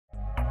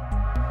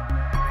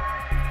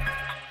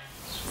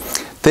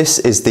This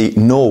is the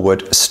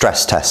Norwood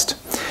Stress Test.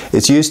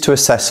 It's used to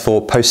assess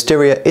for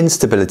posterior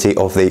instability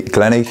of the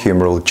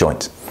glenohumeral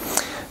joint.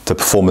 To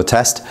perform the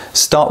test,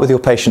 start with your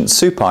patient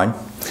supine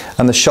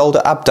and the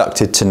shoulder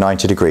abducted to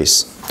 90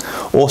 degrees,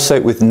 also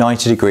with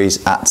 90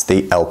 degrees at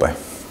the elbow,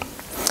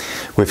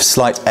 with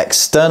slight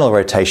external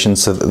rotation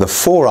so that the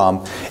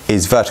forearm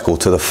is vertical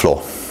to the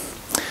floor.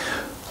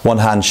 One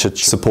hand should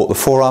support the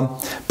forearm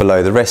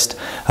below the wrist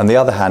and the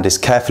other hand is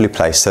carefully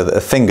placed so that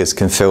the fingers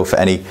can feel for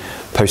any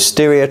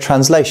posterior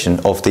translation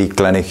of the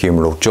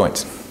glenohumeral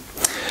joint.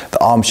 The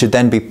arm should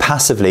then be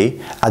passively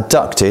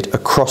adducted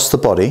across the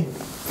body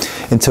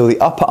until the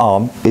upper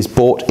arm is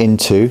brought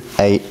into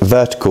a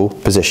vertical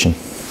position.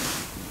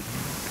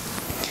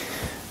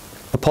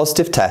 A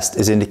positive test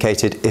is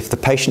indicated if the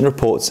patient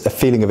reports a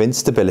feeling of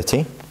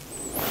instability,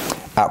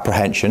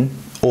 apprehension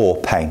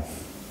or pain.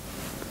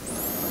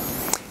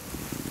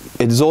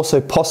 It is also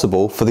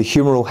possible for the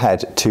humeral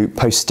head to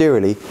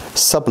posteriorly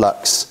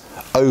sublux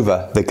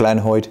over the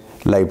glenoid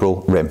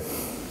labral rim.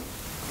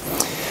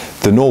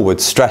 The Norwood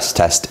Stress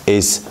Test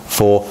is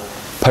for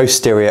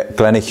posterior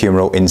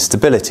glenohumeral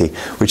instability,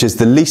 which is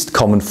the least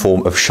common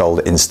form of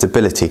shoulder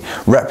instability,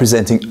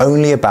 representing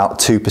only about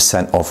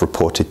 2% of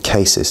reported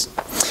cases.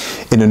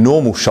 In a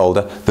normal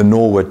shoulder, the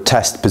Norwood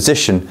test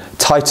position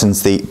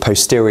tightens the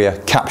posterior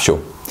capsule,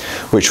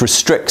 which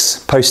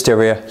restricts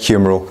posterior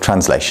humeral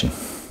translation.